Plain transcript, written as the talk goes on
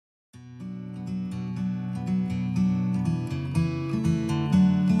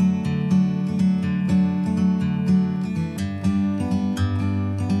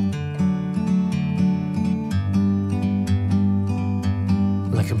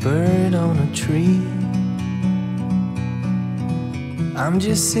bird on a tree. I'm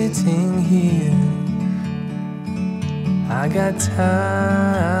just sitting here. I got time.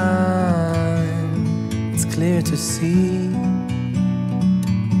 It's clear to see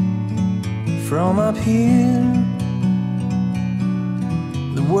from up here.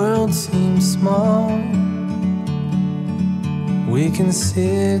 The world seems small. We can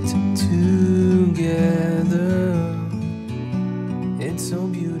sit together. It's so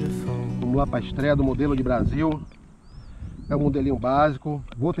beautiful. Vamos lá para a estreia do modelo de Brasil. É um modelinho básico.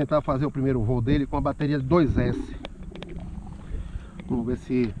 Vou tentar fazer o primeiro voo dele com a bateria 2S. Vamos ver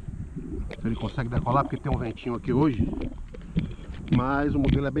se ele consegue decolar, porque tem um ventinho aqui hoje. Mas o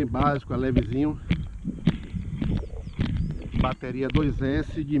modelo é bem básico, é levezinho. Bateria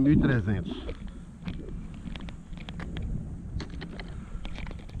 2S de 1300.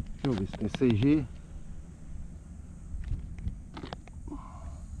 Deixa eu ver se tem CG.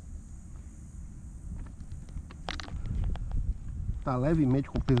 Tá levemente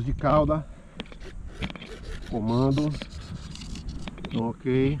com peso de cauda. Comando.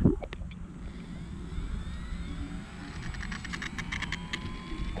 Ok.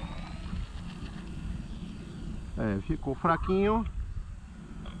 Ficou fraquinho,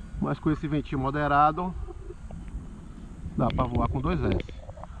 mas com esse ventinho moderado dá para voar com 2S.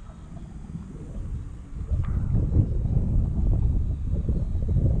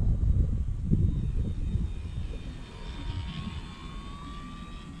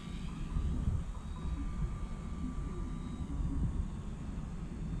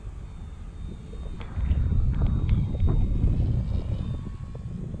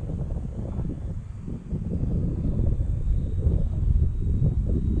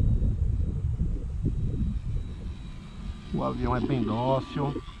 O avião é bem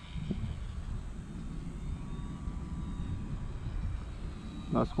dócil.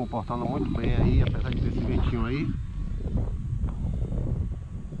 Está se comportando muito bem aí, apesar de ter esse ventinho aí.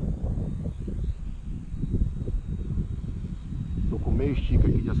 Estou com meio stick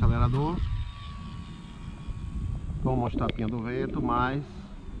aqui de acelerador. Estou uma tapinha do vento, mas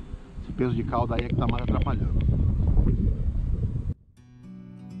esse peso de cauda aí é que está mais atrapalhando.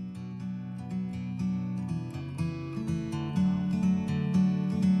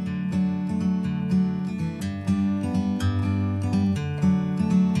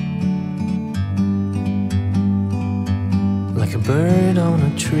 Like a bird on a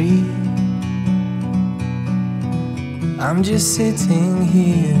tree, I'm just sitting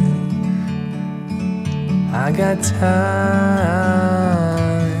here. I got time.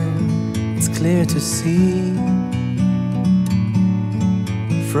 It's clear to see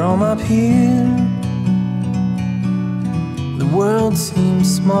from up here. The world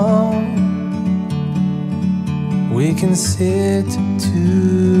seems small. We can sit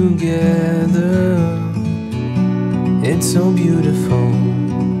together. It's so beautiful,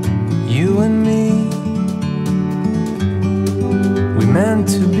 you and me. We meant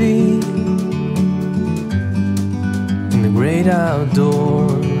to be in the great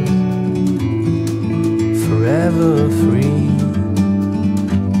outdoors, forever free.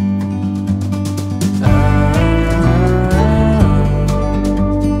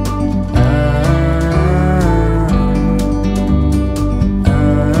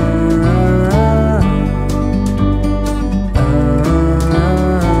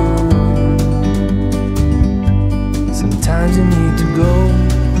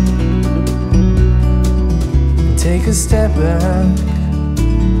 Take a step back